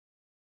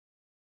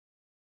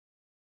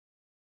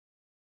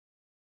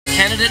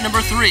candidate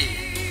number 3,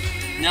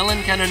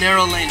 Nellen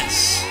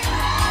Cananero-Lanis.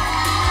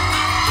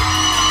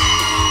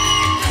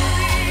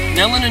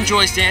 Nellen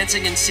enjoys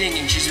dancing and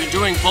singing. She's been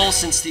doing both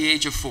since the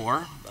age of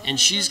 4, and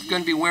she's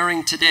going to be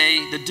wearing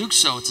today the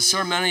dugso. It's a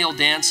ceremonial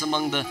dance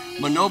among the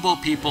Manobo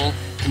people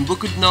in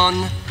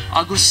Bukidnon,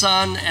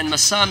 Agusan, and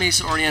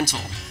Misamis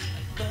Oriental.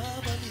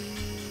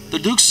 The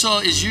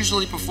dugso is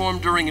usually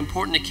performed during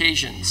important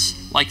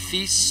occasions, like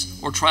feasts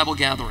or tribal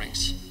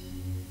gatherings.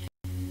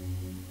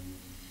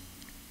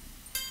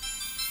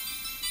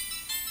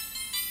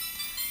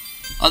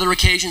 Other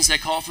occasions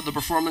that call for the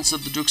performance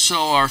of the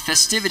dugso are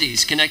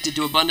festivities connected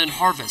to abundant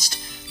harvest,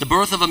 the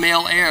birth of a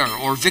male heir,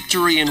 or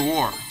victory in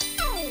war.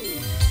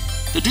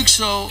 The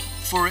dugso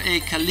for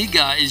a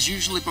kaliga is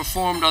usually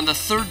performed on the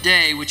 3rd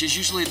day, which is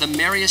usually the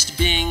merriest,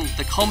 being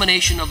the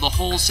culmination of the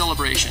whole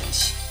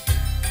celebrations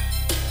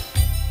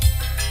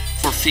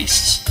for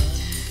feasts.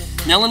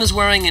 Nellen is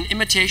wearing an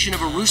imitation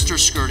of a rooster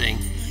skirting,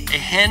 a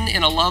hen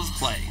in a love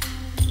play.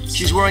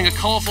 She's wearing a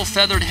colorful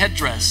feathered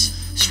headdress,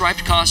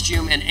 striped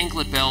costume, and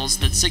anklet bells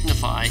that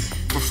signify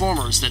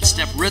performers that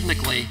step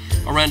rhythmically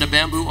around a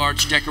bamboo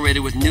arch decorated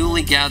with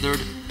newly gathered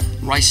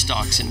rice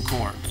stalks and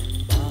corn.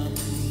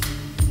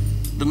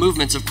 The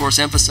movements, of course,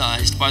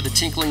 emphasized by the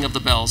tinkling of the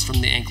bells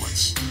from the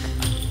anklets.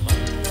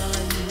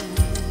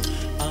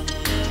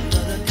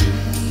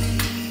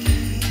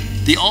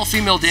 The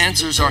all-female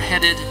dancers are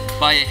headed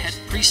by a head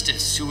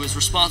priestess who is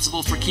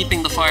responsible for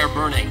keeping the fire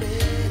burning.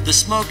 The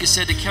smoke is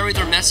said to carry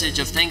their message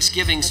of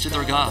thanksgivings to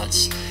their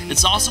gods.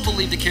 It's also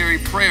believed to carry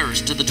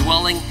prayers to the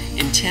dwelling,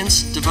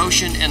 intense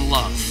devotion and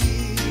love.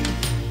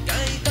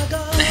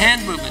 The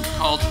hand movement,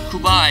 called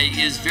kubai,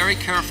 is very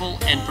careful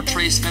and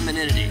portrays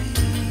femininity.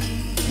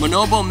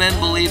 Manobo men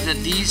believe that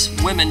these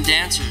women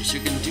dancers who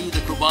can do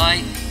the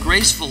kubai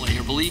gracefully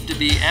are believed to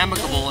be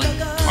amicable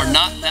and are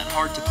not that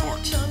hard to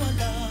court.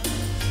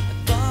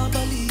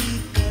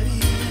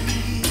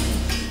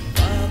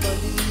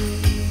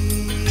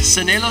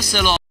 Senelo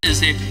Selo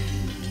is a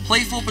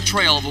playful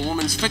portrayal of a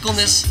woman's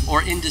fickleness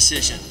or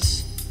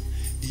indecisions.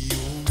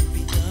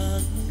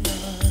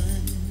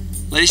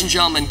 Ladies and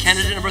gentlemen,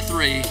 candidate number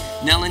 3,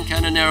 Nellen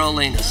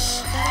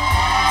Cananero-Lanis.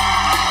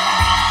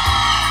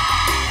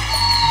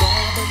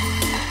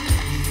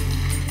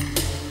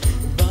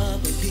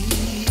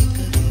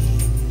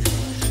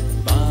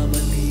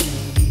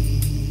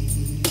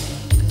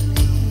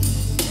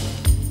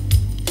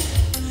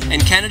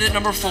 And candidate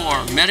number 4,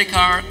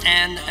 Maricar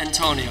Ann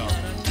Antonio.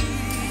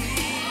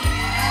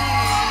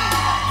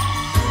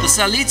 The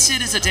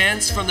Salitsid is a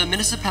dance from the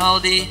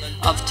municipality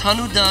of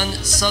Tanudan,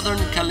 southern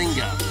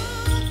Kalinga.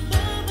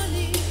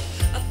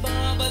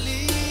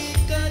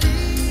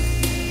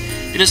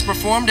 It is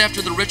performed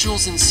after the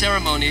rituals and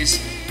ceremonies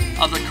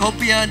of the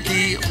Kopia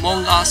di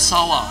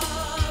Mongasawa,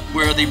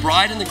 where the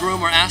bride and the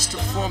groom are asked to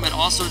perform it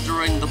also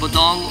during the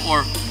Bodong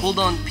or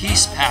Puldon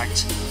Peace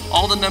Pact.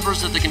 All the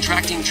members of the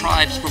contracting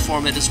tribes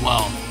perform it as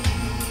well.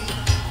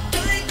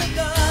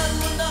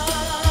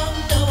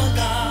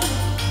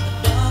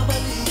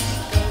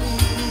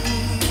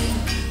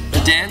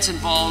 The dance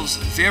involves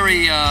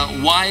very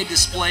wide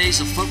displays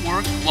of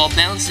footwork while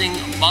bouncing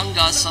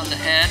bangas on the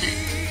head,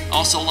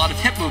 also a lot of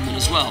hip movement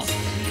as well.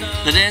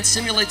 The dance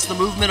simulates the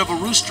movement of a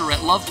rooster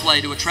at love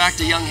play to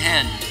attract a young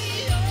hen.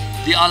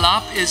 The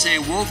alap is a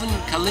woven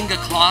kalinga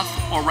cloth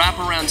or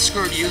wraparound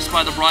skirt used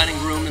by the bride and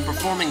groom in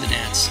performing the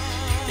dance.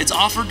 It's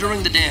offered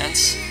during the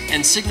dance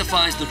and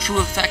signifies the true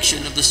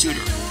affection of the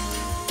suitor.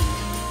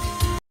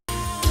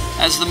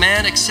 As the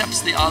man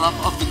accepts the alap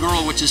of the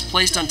girl, which is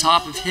placed on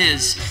top of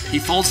his, he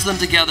folds them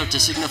together to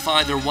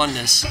signify their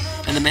oneness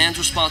and the man's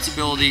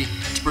responsibility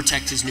to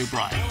protect his new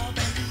bride.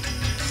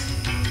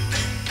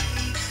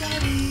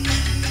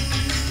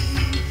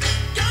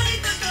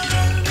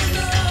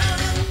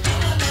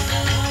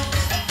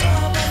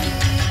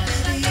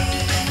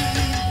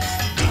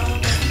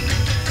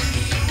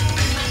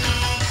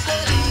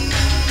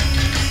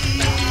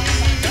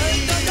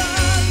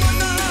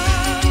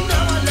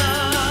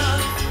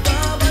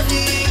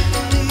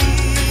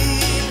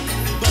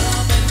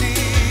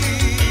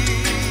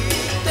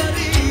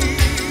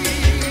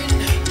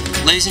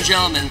 Ladies and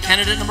gentlemen,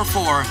 candidate number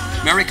 4,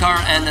 Maricar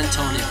Ann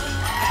Antonio.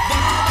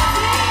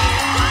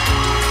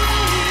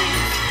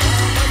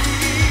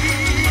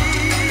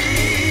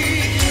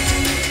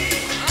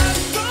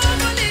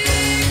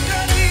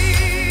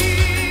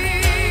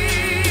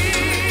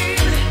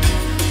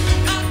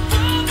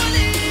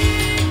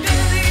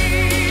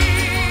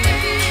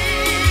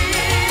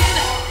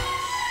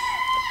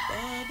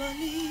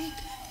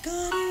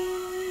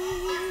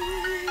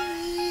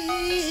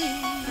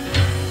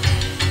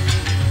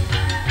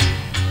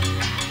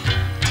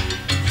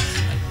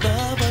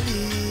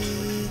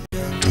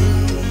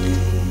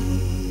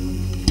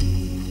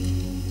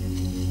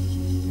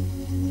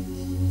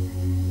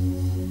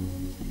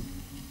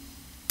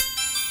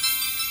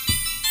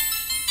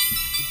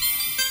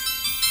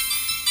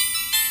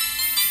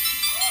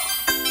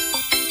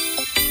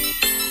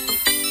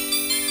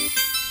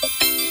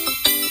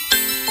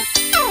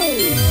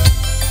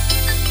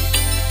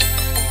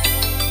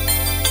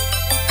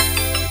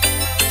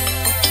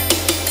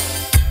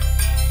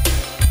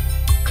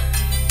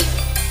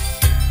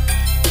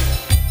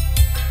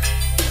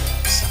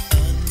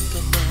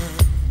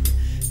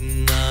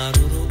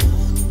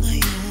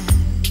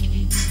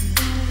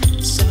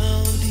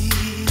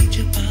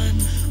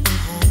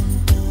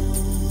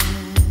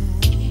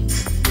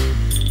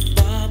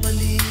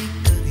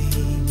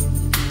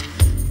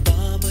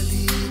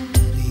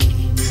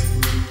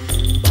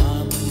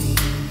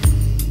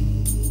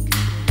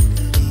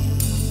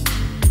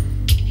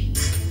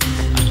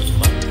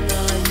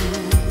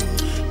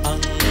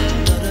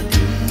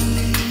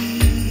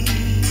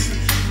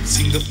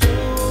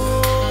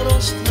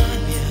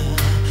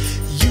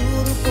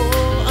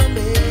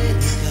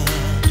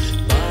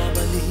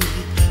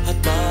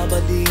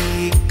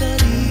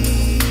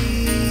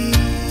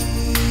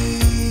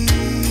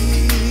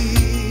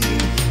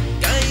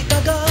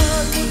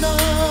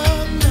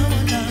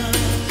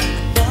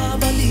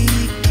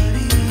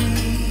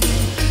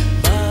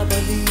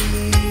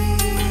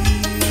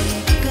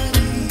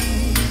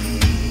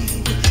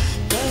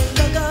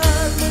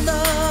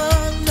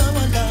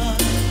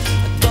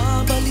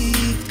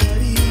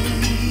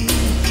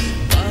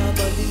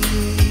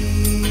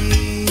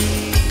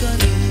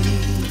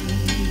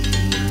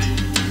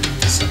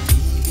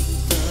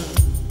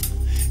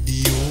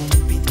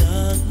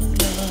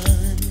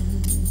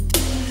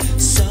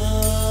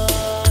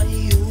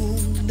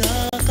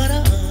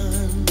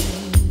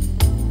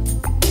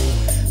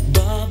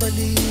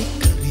 babalik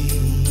ka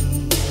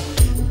rin,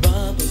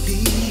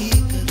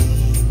 babalik ka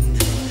rin,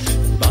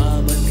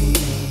 babalik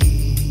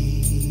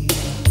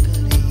ka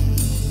rin.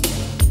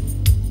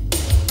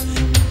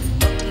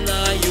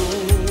 Maglayo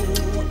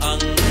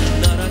ang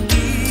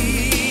narating,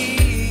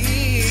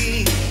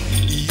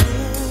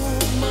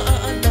 iyong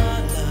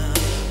maaalala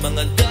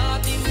mga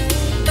dati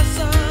mong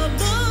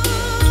kasama.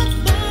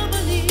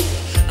 Babalik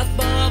at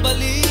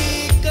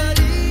babalik ka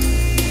rin.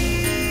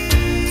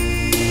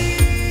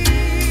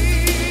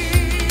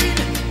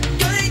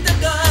 Kay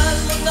tagal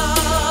mo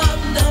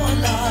nang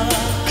nawala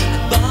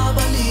at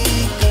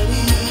babalik ka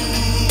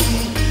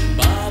rin,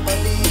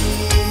 babalik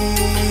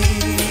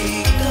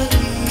ka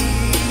rin.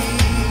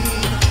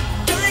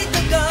 Kay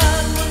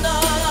tagal mo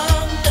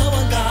nang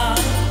nawala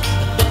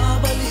at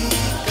babalik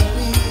ka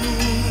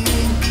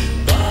rin,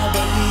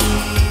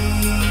 babalik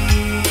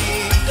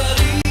ka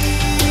rin.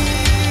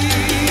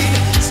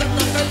 Sa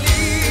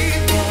nakalipas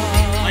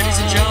Ladies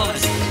and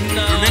gentlemen,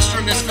 your Mr.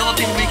 and Miss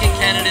Philippine Weekend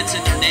candidates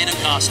in their native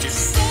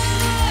costume.